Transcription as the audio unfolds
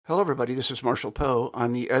Hello, everybody. This is Marshall Poe.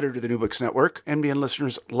 I'm the editor of the New Books Network. NBN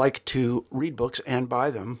listeners like to read books and buy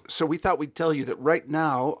them. So we thought we'd tell you that right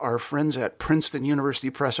now, our friends at Princeton University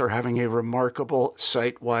Press are having a remarkable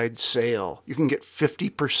site-wide sale. You can get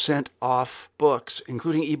 50% off books,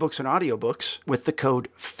 including ebooks and audiobooks, with the code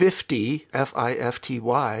 50,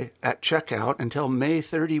 F-I-F-T-Y, at checkout until May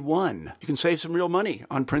 31. You can save some real money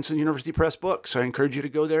on Princeton University Press books. I encourage you to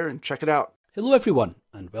go there and check it out. Hello everyone,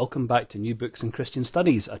 and welcome back to New Books in Christian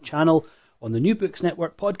Studies, a channel on the New Books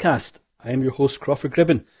Network podcast. I am your host, Crawford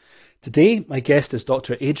Gribben. Today, my guest is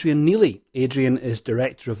Dr. Adrian Neely. Adrian is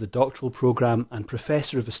Director of the Doctoral Programme and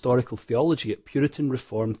Professor of Historical Theology at Puritan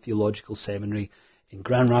Reformed Theological Seminary in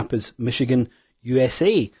Grand Rapids, Michigan,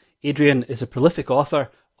 USA. Adrian is a prolific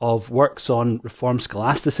author of works on Reformed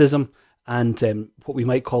scholasticism and what we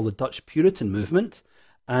might call the Dutch Puritan movement.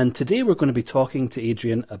 And today we're going to be talking to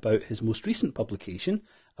Adrian about his most recent publication,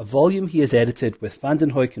 a volume he has edited with Van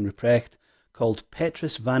den Huyck and Ruprecht called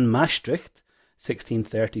Petrus van Maastricht,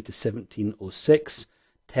 1630 to 1706,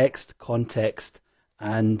 Text, Context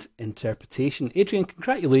and Interpretation. Adrian,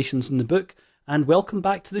 congratulations on the book and welcome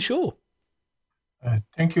back to the show.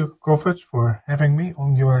 Thank you, Crawford, for having me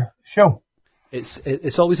on your show.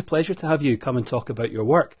 It's always a pleasure to have you come and talk about your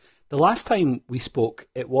work. The last time we spoke,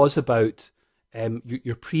 it was about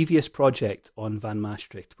your previous project on Van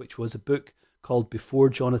Maastricht, which was a book called Before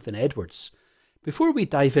Jonathan Edwards. Before we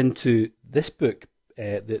dive into this book,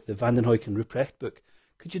 the Van den Huyck and Ruprecht book,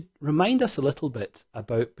 could you remind us a little bit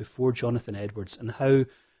about Before Jonathan Edwards and how you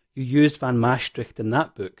used Van Maastricht in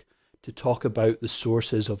that book to talk about the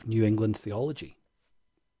sources of New England theology?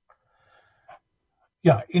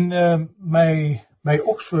 Yeah, in my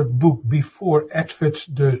Oxford book, Before Edwards,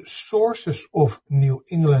 The Sources of New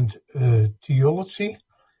England Theology,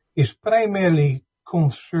 is primarily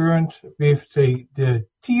concerned with the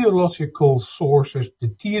theological sources, the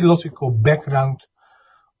theological background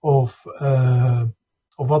of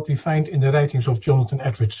what we find in the writings of Jonathan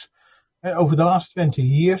Edwards. Over the last 20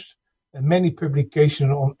 years, many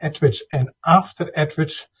publications on Edwards and after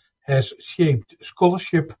Edwards has shaped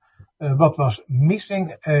scholarship. What was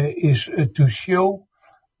missing is to show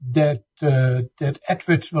that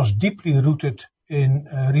Edwards was deeply rooted in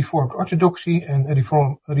Reformed Orthodoxy and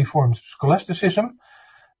Reformed scholasticism,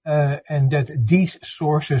 and that these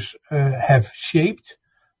sources have shaped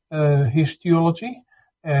his theology.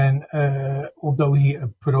 And although he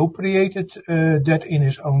appropriated that in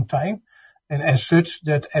his own time, and as such,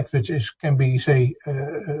 that Edwards can be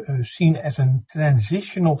seen as a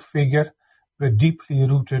transitional figure, but deeply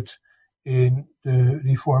rooted in the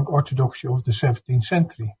Reformed Orthodoxy of the 17th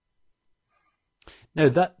century. Now,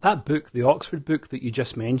 that book, the Oxford book that you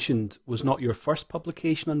just mentioned, was not your first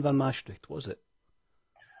publication on Van Maastricht, was it?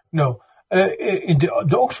 No.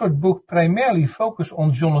 The Oxford book primarily focused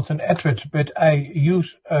on Jonathan Edwards, but I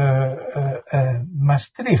use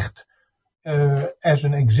Maastricht as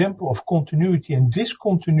an example of continuity and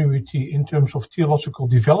discontinuity in terms of theological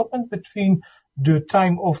development between the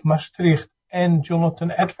time of Maastricht and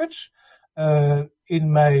Jonathan Edwards.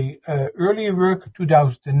 In my earlier work,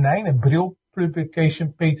 2009, a Brill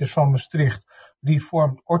publication, Petrus van Maastricht,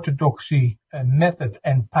 Reformed Orthodoxy, Method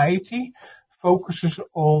and Piety, focuses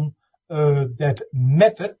on that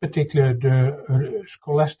method, particularly the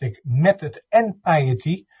scholastic method and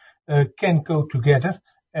piety, can go together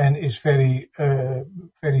and is very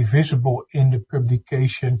visible in the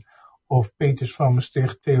publication of Petrus van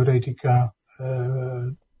Maastricht, Theoretica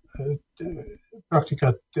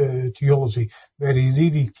Practica Theology, where he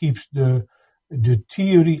really keeps the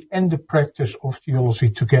theory and the practice of theology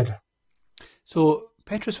together. So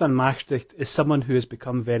Petrus van Maastricht is someone who has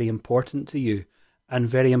become very important to you and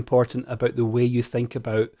very important about the way you think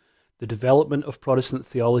about the development of Protestant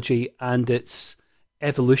theology and its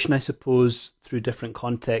evolution, I suppose, through different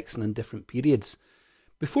contexts and in different periods.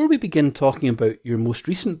 Before we begin talking about your most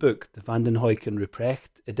recent book, the Van den Huyck and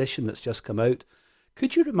Ruprecht edition that's just come out,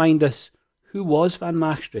 could you remind us who was Van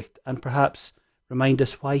Maastricht and perhaps remind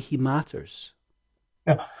us why he matters?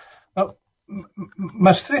 Yeah. Well,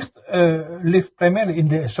 Maastricht lived primarily in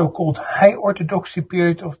the so-called High Orthodoxy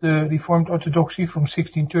period of the Reformed Orthodoxy from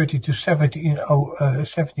 1630 to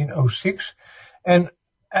 1706. And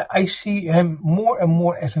I see him more and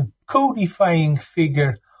more as a codifying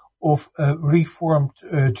figure of Reformed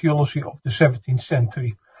theology of the 17th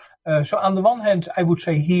century. So on the one hand, I would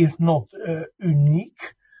say he is not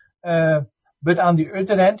unique, but on the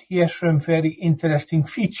other hand, he has some very interesting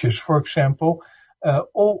features. For example,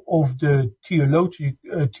 all of the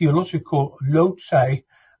theological loci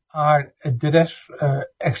are addressed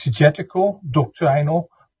exegetical,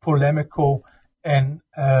 doctrinal, polemical, and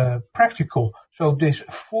practical. So this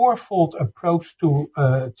fourfold approach to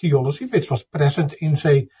theology, which was present in,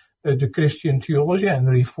 say, the Christian theology and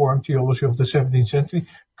Reformed theology of the 17th century,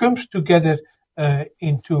 comes together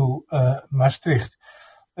into Maastricht.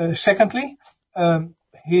 Secondly,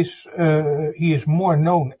 he is more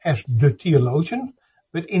known as the theologian,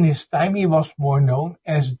 but in his time he was more known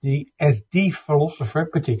as the philosopher,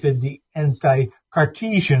 particularly the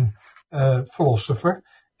anti-Cartesian philosopher,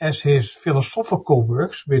 as his philosophical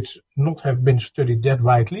works, which not have been studied that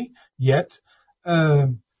widely yet,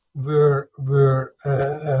 were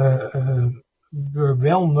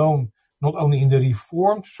well known not only in the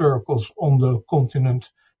Reformed circles on the continent,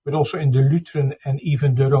 but also in the Lutheran and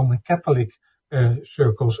even the Roman Catholic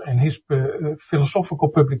circles. And his philosophical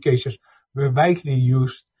publications were widely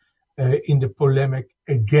used in the polemic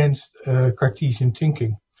against Cartesian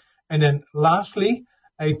thinking. And then lastly,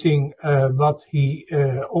 I think what he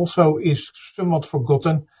also is somewhat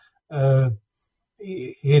forgotten,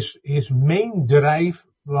 his main drive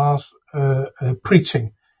was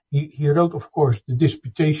preaching. He wrote, of course, the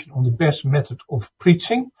disputation on the best method of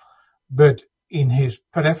preaching, but in his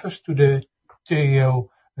preface to the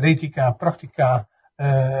Theoretica Practica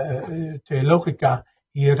Theologica,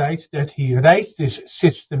 he writes that he writes this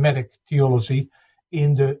systematic theology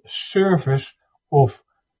in the service of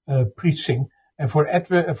preaching. And for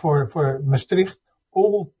Maastricht,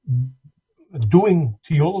 all doing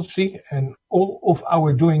theology and all of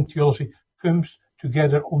our doing theology comes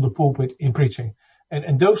together on the pulpit in preaching.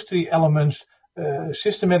 And those three elements,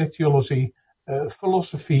 systematic theology,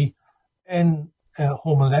 philosophy, and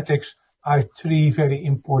homiletics, are three very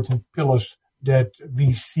important pillars that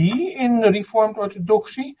we see in the Reformed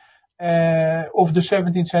Orthodoxy of the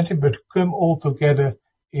 17th century, but come all together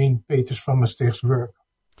in Peters van Maastricht's work.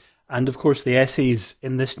 And of course, the essays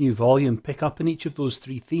in this new volume pick up in each of those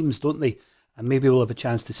three themes, don't they? And maybe we'll have a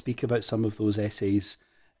chance to speak about some of those essays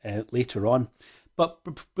later on. But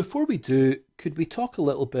before we do, could we talk a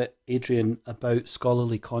little bit, Adrian, about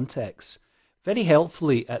scholarly context? Very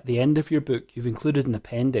helpfully, at the end of your book, you've included an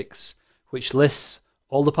appendix which lists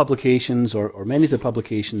all the publications, or many of the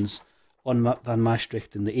publications, on Van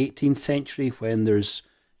Maastricht in the 18th century, when there's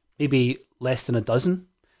maybe less than a dozen.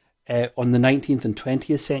 On the 19th and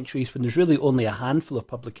 20th centuries, when there's really only a handful of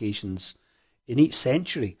publications in each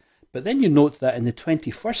century. But then you note that in the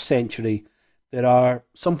 21st century, there are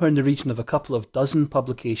somewhere in the region of a couple of dozen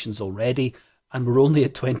publications already, and we're only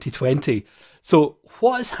at 2020. So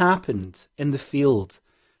what has happened in the field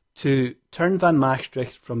to turn Van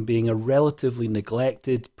Maastricht from being a relatively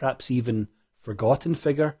neglected, perhaps even forgotten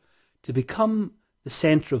figure, to become the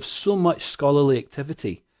centre of so much scholarly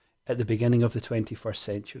activity at the beginning of the 21st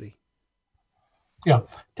century? Yeah,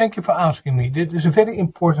 thank you for asking me. This is a very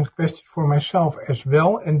important question for myself as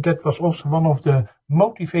well, and that was also one of the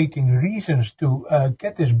motivating reasons to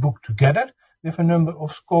get this book together with a number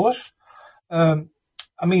of scholars.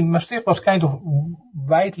 Maastricht was kind of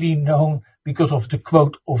widely known because of the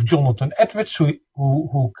quote of Jonathan Edwards,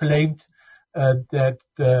 who claimed that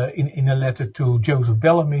in a letter to Joseph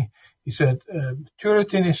Bellamy, he said,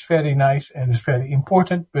 Turretin is very nice and is very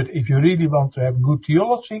important, but if you really want to have good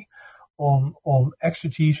theology on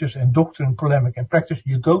exegesis and doctrine, polemic and practice,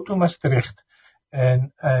 you go to Maastricht,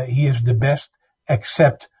 and he is the best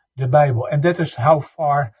except the Bible. And that is how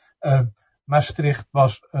far Maastricht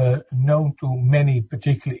was known to many,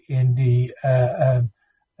 particularly in the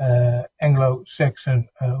Anglo-Saxon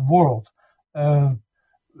world.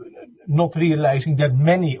 Not realizing that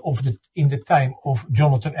many in the time of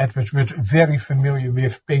Jonathan Edwards were very familiar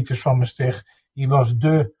with Peters van Maastricht. He was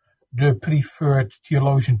the preferred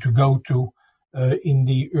theologian to go to in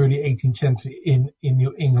the early 18th century in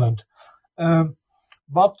New England.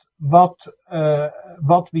 What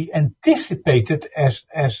we anticipated as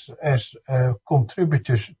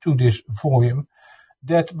contributors to this volume,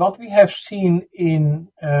 that what we have seen in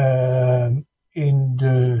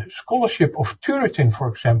the scholarship of Turretin, for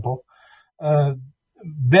example,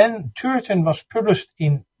 when Turretin was published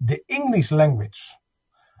in the English language,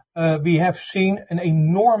 we have seen an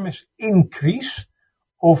enormous increase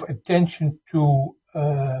of attention to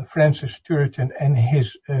Francis Turretin and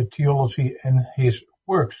his theology and his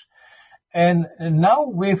works. And now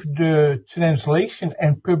with the translation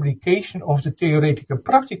and publication of the Theoretica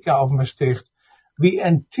Practica of Maastricht, we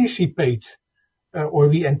anticipated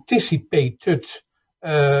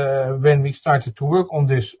when we started to work on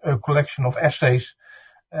this collection of essays,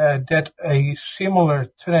 that a similar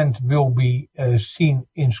trend will be seen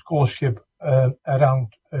in scholarship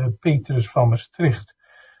around Peters van Maastricht.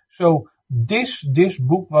 So this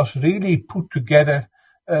book was really put together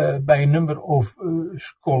by a number of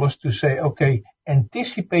scholars to say, okay,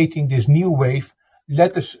 anticipating this new wave,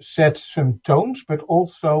 let us set some tones, but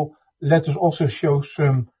also let us also show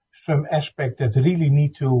some aspects that really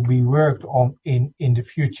need to be worked on in the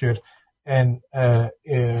future. And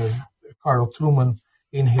Carl Trueman,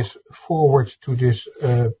 in his foreword to this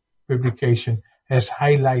publication, has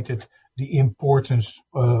highlighted the importance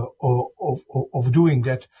of doing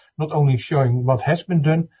that, not only showing what has been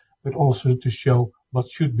done, but also to show what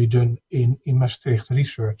should be done in Maastricht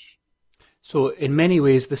research. So in many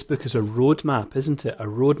ways, this book is a roadmap, isn't it? A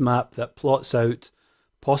roadmap that plots out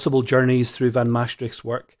possible journeys through Van Maastricht's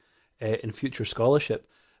work in future scholarship.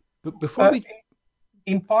 But before we...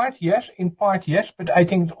 In part, yes, but I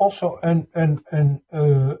think it's also a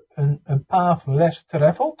path less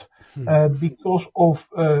traveled because of,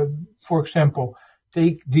 for example,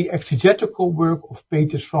 take the exegetical work of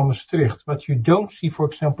Peters from Maastricht. What you don't see, for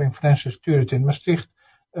example, in Francis Turretin. Maastricht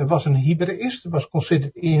was an Hebraist, was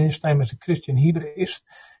considered in his time as a Christian Hebraist.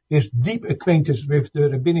 He has deep acquaintance with the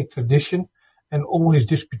rabbinic tradition and all his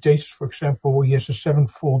disputations. For example, he has a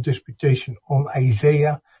 7-fold disputation on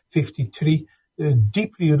Isaiah 53.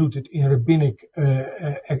 Deeply rooted in rabbinic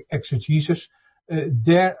exegesis.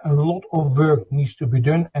 There a lot of work needs to be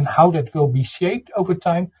done, and how that will be shaped over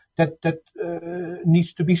time, that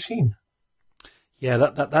needs to be seen. Yeah,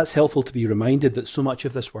 that's helpful to be reminded that so much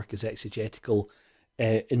of this work is exegetical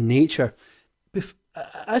in nature.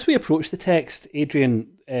 As we approach the text,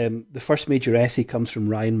 Adrian, the first major essay comes from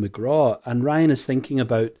Ryan McGraw, and Ryan is thinking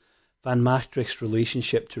about Van Maastricht's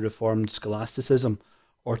relationship to Reformed scholasticism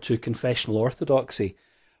or to confessional orthodoxy.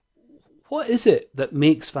 What is it that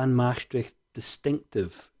makes Van Maastricht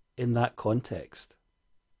distinctive in that context?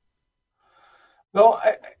 Well,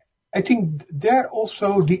 I think there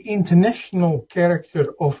also the international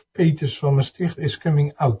character of Peters from Maastricht is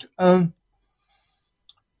coming out.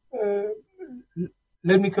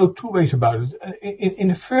 Let me go two ways about it. In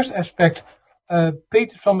the first aspect,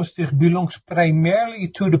 Peters from Maastricht belongs primarily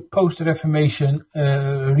to the post-Reformation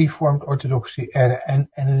Reformed Orthodoxy era and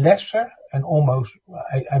lesser, and almost,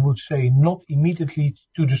 I would say, not immediately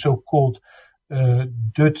to the so-called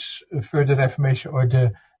Dutch further Reformation or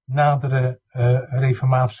the nadere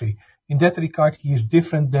Reformatie. In that regard, he is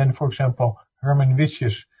different than, for example, Herman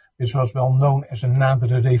Witjes, which was well known as a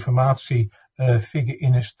nadere Reformatie figure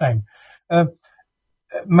in his time.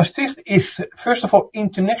 Maastricht is, first of all,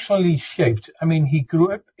 internationally shaped. I mean, he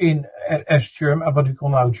grew up as German, what we call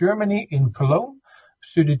now Germany, in Cologne,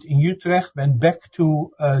 studied in Utrecht, went back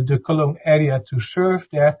to the Cologne area to serve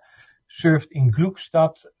there, served in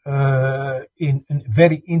Gluckstadt in a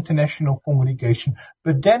very international congregation,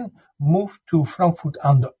 but then moved to Frankfurt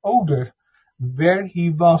an der Oder, where he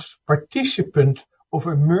was participant of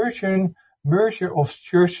a merger of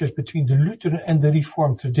churches between the Lutheran and the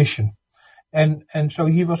Reformed tradition. And so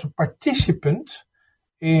he was a participant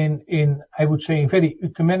in I would say, a very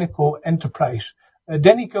ecumenical enterprise.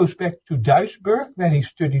 Then he goes back to Duisburg, where he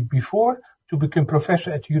studied before, to become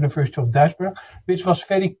professor at the University of Duisburg, which was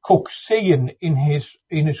very Coxean in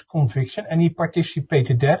his conviction, and he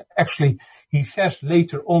participated there. Actually, he says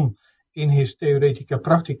later on in his Theoretica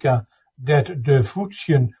Practica that the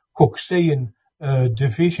Voetian Coxean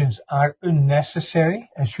divisions are unnecessary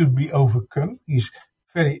and should be overcome. He's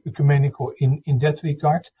very ecumenical in that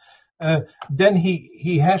regard. Then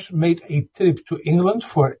he has made a trip to England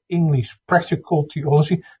for English practical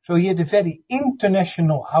theology. So he had a very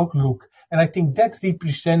international outlook. And I think that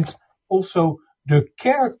represents also the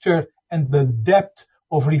character and the depth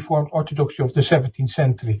of Reformed Orthodoxy of the 17th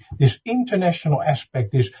century. This international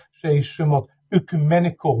aspect, this, say, somewhat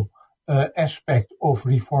ecumenical aspect of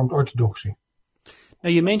Reformed Orthodoxy. Now,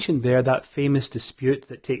 you mentioned there that famous dispute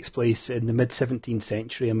that takes place in the mid-17th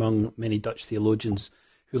century among many Dutch theologians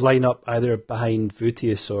who line up either behind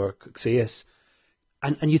Voetius or Coxeus.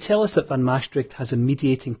 And you tell us that Van Maastricht has a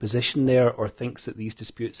mediating position there, or thinks that these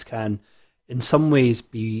disputes can, in some ways,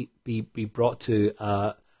 be brought to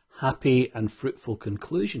a happy and fruitful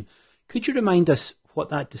conclusion. Could you remind us what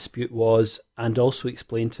that dispute was, and also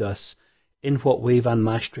explain to us in what way Van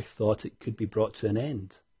Maastricht thought it could be brought to an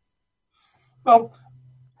end? Well,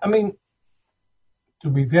 I mean, to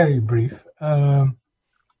be very brief,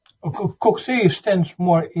 Coxeus stands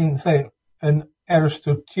more in, say, an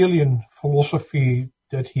Aristotelian philosophy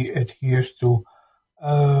that he adheres to,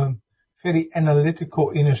 very analytical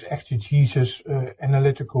in his exegesis,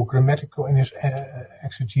 analytical, grammatical in his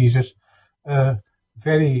exegesis,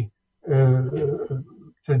 very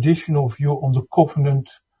traditional view on the covenant,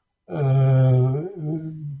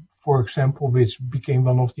 for example, which became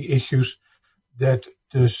one of the issues that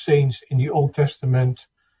the saints in the Old Testament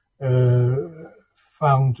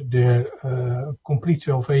found their complete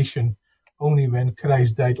salvation only when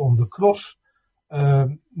Christ died on the cross,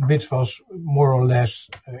 which was more or less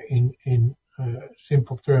in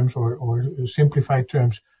simple terms or simplified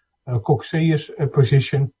terms, Coxeus'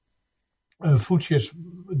 position. Fuchsius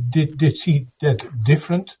did see that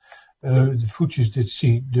different. Fuchsius did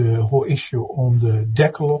see the whole issue on the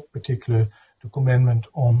Decalogue, particularly the commandment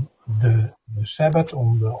on the Sabbath,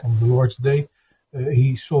 on the Lord's Day.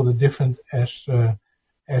 He saw the different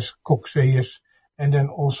as Coxeus, and then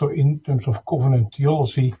also in terms of covenant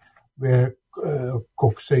theology, where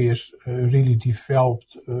Coxeus really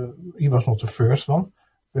developed. He was not the first one,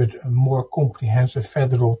 but a more comprehensive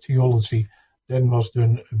federal theology than was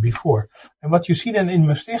done before. And what you see then in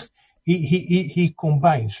Maastricht, he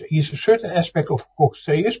combines. He's a certain aspect of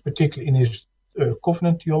Coxeus, particularly in his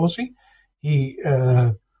covenant theology. He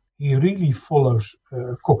really follows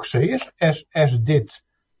Coxeus, as did,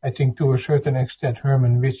 I think, to a certain extent,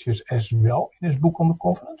 Herman Witsius as well in his book on the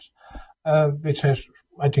covenants, which has,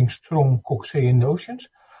 I think, strong Coxean notions.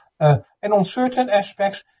 And on certain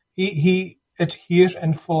aspects, he adheres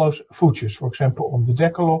and follows Fuchsius, for example, on the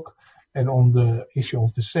Decalogue and on the issue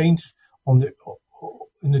of the saints, under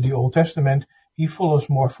the Old Testament, he follows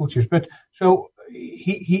more Fuchsius. But so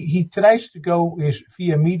he tries to go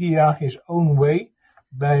via media his own way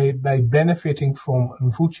by benefiting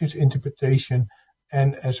from Fuchsius' interpretation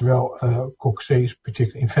and as well Coxeus,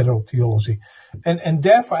 particularly in federal theology. And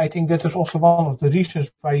therefore I think that is also one of the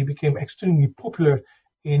reasons why he became extremely popular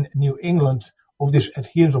in New England, of this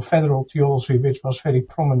adherence of federal theology, which was very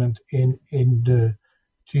prominent in the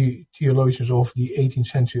theologians of the 18th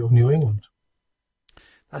century of New England.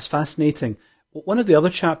 That's fascinating. One of the other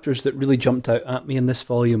chapters that really jumped out at me in this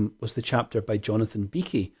volume was the chapter by Jonathan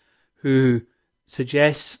Beeke, who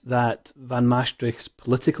suggests that Van Maastricht's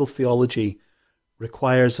political theology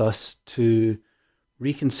requires us to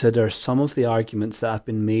reconsider some of the arguments that have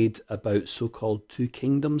been made about so-called two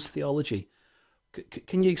kingdoms theology.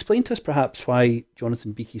 Can you explain to us perhaps why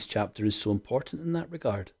Jonathan Beeke's chapter is so important in that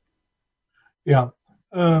regard? Yeah,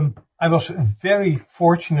 I was very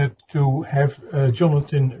fortunate to have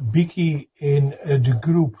Jonathan Beeke in the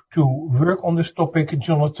group to work on this topic.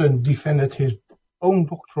 Jonathan defended his own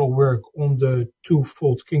doctoral work on the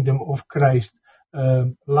twofold kingdom of Christ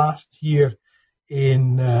last year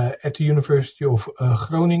at the University of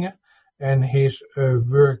Groningen, and his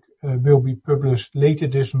work will be published later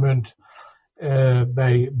this month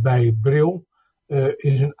by Brill. It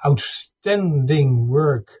is an outstanding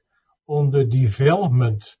work on the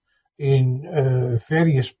development in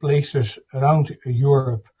various places around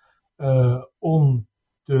Europe on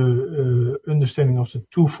the understanding of the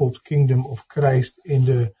twofold kingdom of Christ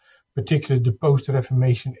in particularly the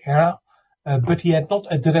post-Reformation era. But he had not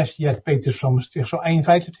addressed yet Petrus van Maastricht. So I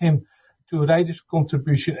invited him to write his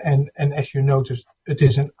contribution, and as you noticed, it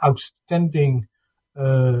is an outstanding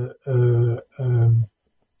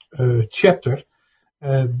chapter,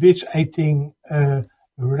 which I think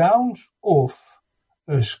rounds off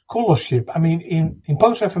scholarship. I mean, in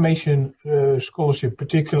post-Reformation scholarship,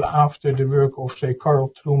 particularly after the work of, say, Karl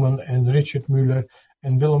Truman and Richard Müller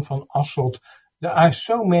and Willem van Asselt, there are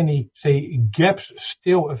so many, say, gaps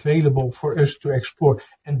still available for us to explore.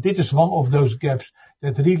 And this is one of those gaps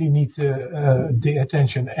that really need the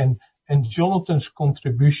attention. And Jonathan's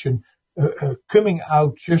contribution coming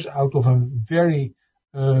out just out of a very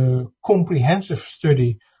comprehensive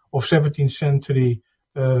study of 17th century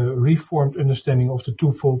Reformed understanding of the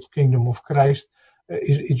twofold kingdom of Christ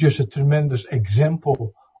is just a tremendous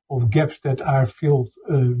example of gaps that are filled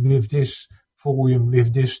with this volume,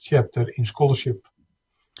 with this chapter in scholarship.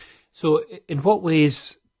 So in what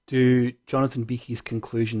ways do Jonathan Beeke's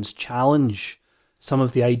conclusions challenge some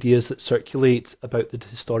of the ideas that circulate about the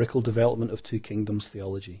historical development of two kingdoms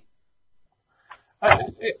theology?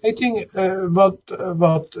 I think what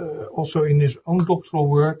also in his own doctoral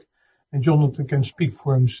work, and Jonathan can speak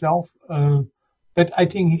for himself, but I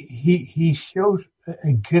think he shows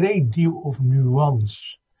a great deal of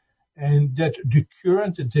nuance, and that the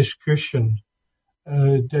current discussion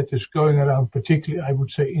that is going around, particularly I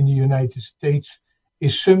would say in the United States,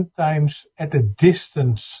 is sometimes at a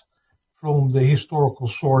distance from the historical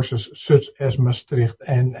sources such as Maastricht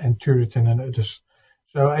and Turretin and others.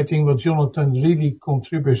 So I think what Jonathan really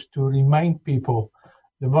contributes to remind people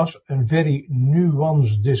there was a very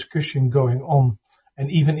nuanced discussion going on,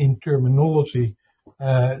 and even in terminology,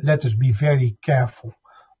 let us be very careful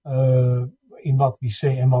in what we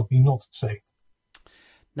say and what we not say.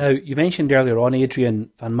 Now, you mentioned earlier on,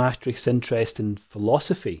 Adrian, Van Maastricht's interest in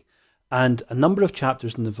philosophy, and a number of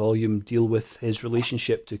chapters in the volume deal with his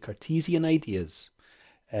relationship to Cartesian ideas.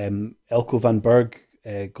 Elko van Berg,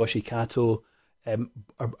 Goschi Kato,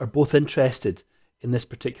 are both interested in this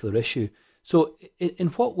particular issue. So in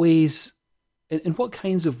what ways, in what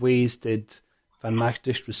kinds of ways did Van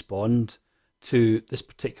Maastricht respond to this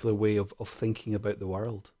particular way of thinking about the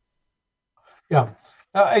world? Yeah,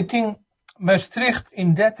 I think Maastricht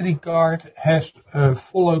in that regard has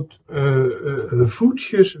followed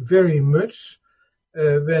Voetius very much.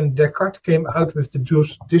 When Descartes came out with the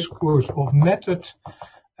discourse of method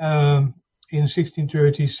in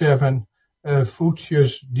 1637,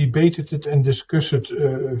 Voetius debated it and discussed it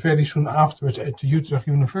very soon afterwards at the Utrecht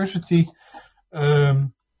University.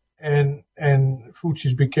 And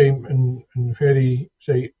Voetius became a very,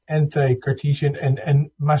 say, anti-Cartesian, and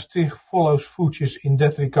Maastricht follows Voetius in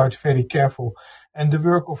that regard very careful. And the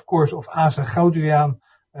work, of course, of Asa Goudsriaan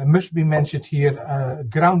must be mentioned here,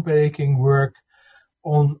 groundbreaking work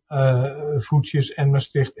on Voetius and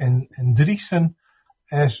Maastricht and Driessen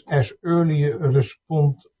as early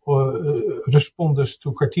responders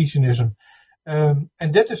to Cartesianism. And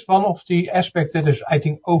that is one of the aspects that is, I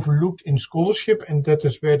think, overlooked in scholarship, and that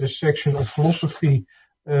is where the section of philosophy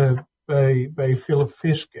by Philip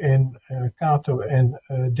Fisk and Cato and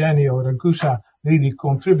Daniel Ragusa really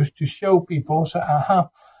contributes to show people, so,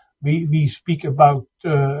 we speak about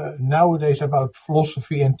nowadays about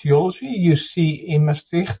philosophy and theology. You see in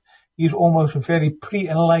Maastricht, he's almost a very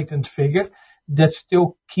pre-enlightened figure that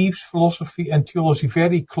still keeps philosophy and theology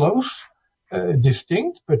very close,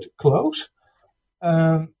 distinct, but close.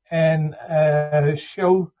 And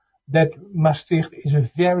show that Maastricht is a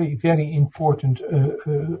very, very important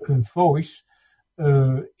voice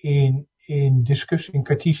in discussing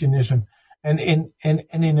Cartesianism. And in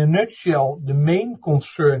a nutshell, the main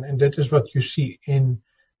concern, and that is what you see in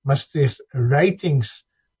Maastricht's writings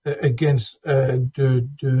against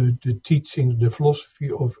the teaching, the philosophy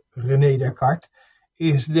of René Descartes,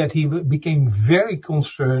 is that he became very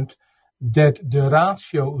concerned that the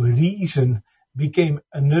ratio reason became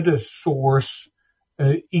another source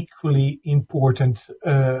equally important,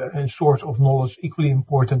 and source of knowledge equally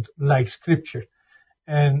important, like scripture.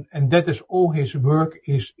 And that is all his work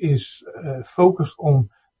is focused on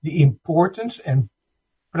the importance and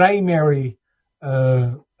primary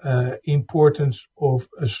importance of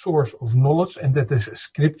a source of knowledge, and that is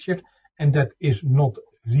scripture, and that is not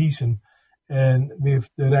reason. And with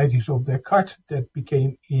the writings of Descartes, that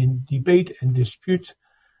became in debate and dispute,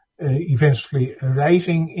 eventually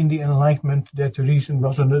arising in the Enlightenment, that reason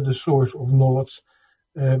was another source of knowledge.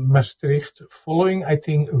 Maastricht, following, I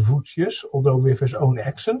think, Voetius, although with his own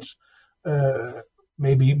accents,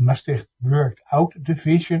 maybe Maastricht worked out the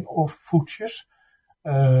vision of Voetius,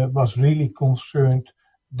 was really concerned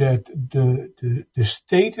that the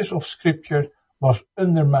status of scripture was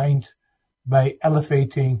undermined by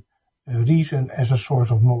elevating reason as a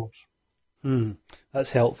source of knowledge.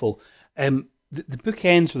 That's helpful. The book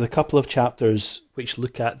ends with a couple of chapters which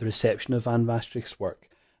look at the reception of Van Maastricht's work.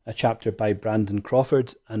 A chapter by Brandon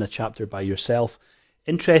Crawford and a chapter by yourself.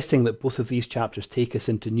 Interesting that both of these chapters take us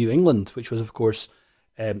into New England, which was, of course,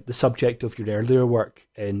 the subject of your earlier work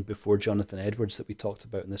in Before Jonathan Edwards that we talked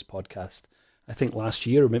about in this podcast, I think last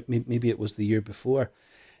year, or maybe it was the year before.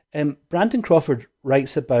 Brandon Crawford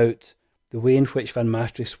writes about the way in which Van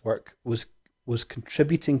Maastricht's work was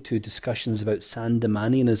contributing to discussions about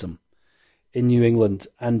Sandemanianism in New England,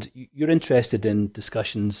 and you're interested in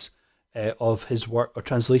discussions of his work or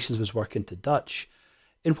translations of his work into Dutch.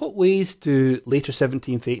 In what ways do later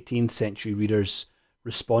 17th, 18th century readers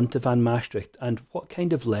respond to Van Maastricht, and what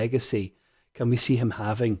kind of legacy can we see him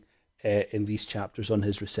having in these chapters on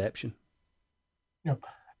his reception? Yeah.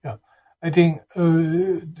 I think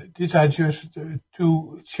these are just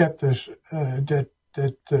two chapters that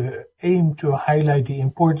aim to highlight the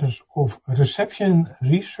importance of reception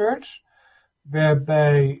research,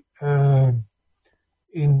 whereby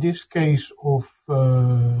in this case of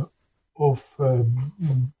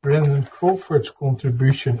Brandon Crawford's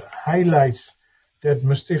contribution highlights that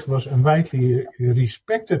Maastricht was a widely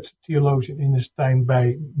respected theologian in his time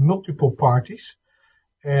by multiple parties,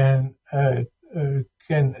 and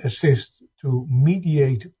can assist to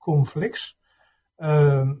mediate conflicts.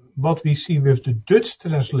 What we see with the Dutch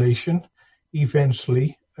translation,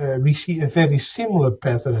 eventually, we see a very similar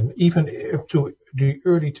pattern, even up to the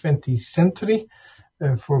early 20th century.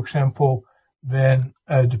 For example, when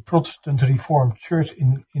the Protestant Reformed Church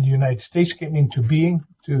in the United States came into being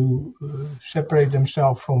to separate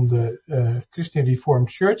themselves from the Christian Reformed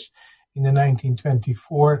Church in the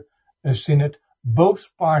 1924 Synod, both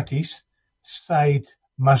parties cite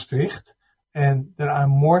Maastricht, and there are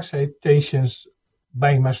more citations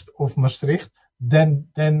of Maastricht than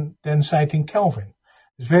citing Calvin.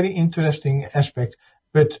 It's a very interesting aspect,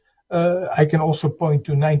 but I can also point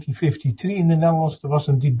to 1953 in the Netherlands. There was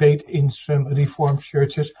a debate in some Reformed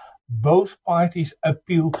churches. Both parties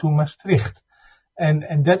appealed to Maastricht.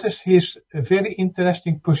 And that is his very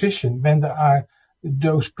interesting position. When there are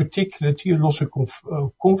those particular theological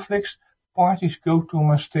conflicts, parties go to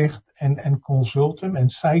Maastricht and consult them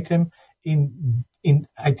and cite them in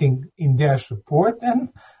I think in their support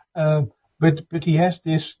then. But he has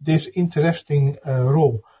this interesting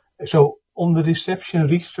role. So on the reception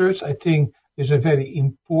research, I think is a very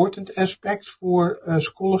important aspect for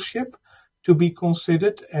scholarship to be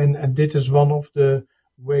considered, and that is one of the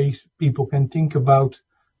ways people can think about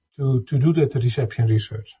to do that reception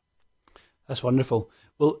research. That's wonderful.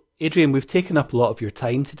 Well, Adrian, we've taken up a lot of your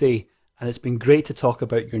time today, and it's been great to talk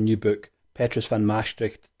about your new book, Petrus van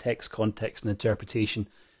Maastricht, Text, Context and Interpretation,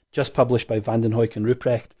 just published by Vandenhoek and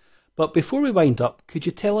Ruprecht. But before we wind up, could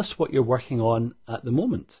you tell us what you're working on at the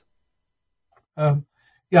moment?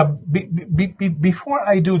 Before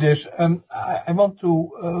I do this, I want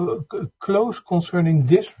to close concerning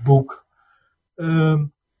this book. The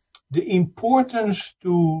importance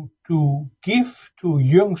to give to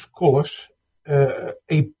young scholars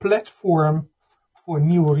a platform for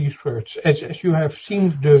new research. As you have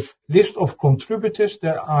seen the list of contributors,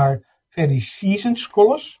 there are very seasoned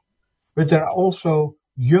scholars, but there are also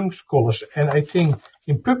young scholars. And I think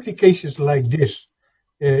in publications like this,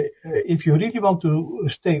 if you really want to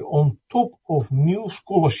stay on top of new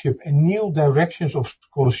scholarship and new directions of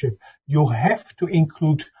scholarship, you have to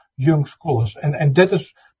include young scholars. And that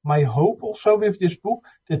is my hope also with this book,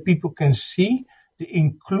 that people can see the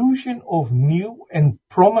inclusion of new and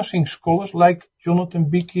promising scholars like Jonathan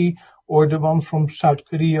Beeke, or the one from South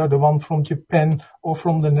Korea, the one from Japan, or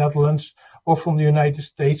from the Netherlands, or from the United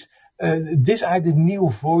States. These are the new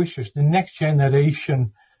voices, the next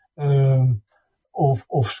generation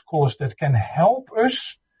of scholars that can help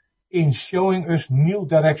us in showing us new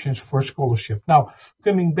directions for scholarship. Now,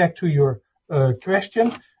 coming back to your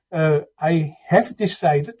question, I have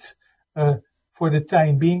decided for the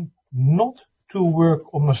time being not to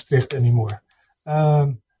work on Maastricht anymore.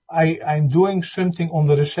 I'm doing something on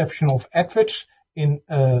the reception of Edwards in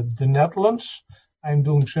the Netherlands. I'm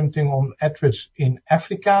doing something on Edwards in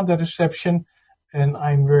Africa, the reception, and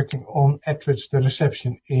I'm working on Edwards, the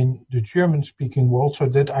reception in the German-speaking world. So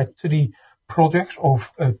that are 3 projects.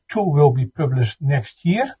 Of 2 will be published next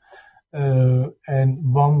year, and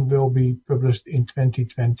 1 will be published in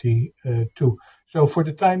 2022. So for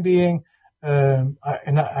the time being,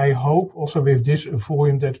 I hope also with this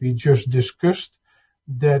volume that we just discussed,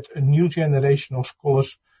 that a new generation of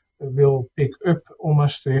scholars will pick up on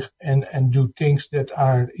Maastricht and do things that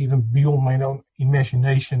are even beyond my own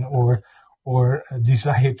imagination or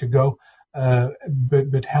desire to go,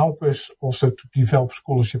 but help us also to develop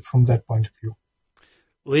scholarship from that point of view.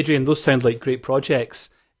 Well, Adrian, those sound like great projects.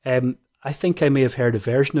 I think I may have heard a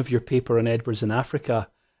version of your paper on Edwards in Africa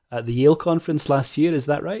at the Yale conference last year. Is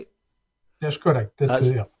that right? That's correct.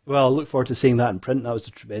 Yeah. Well, I look forward to seeing that in print. That was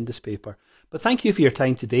a tremendous paper. But thank you for your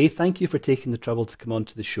time today. Thank you for taking the trouble to come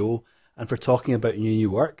onto the show and for talking about your new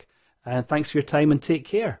work. And thanks for your time, and take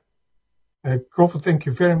care. Crawford, thank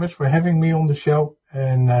you very much for having me on the show,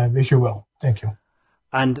 and wish you well. Thank you.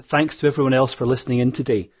 And thanks to everyone else for listening in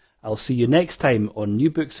today. I'll see you next time on New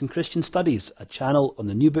Books in Christian Studies, a channel on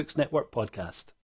the New Books Network podcast.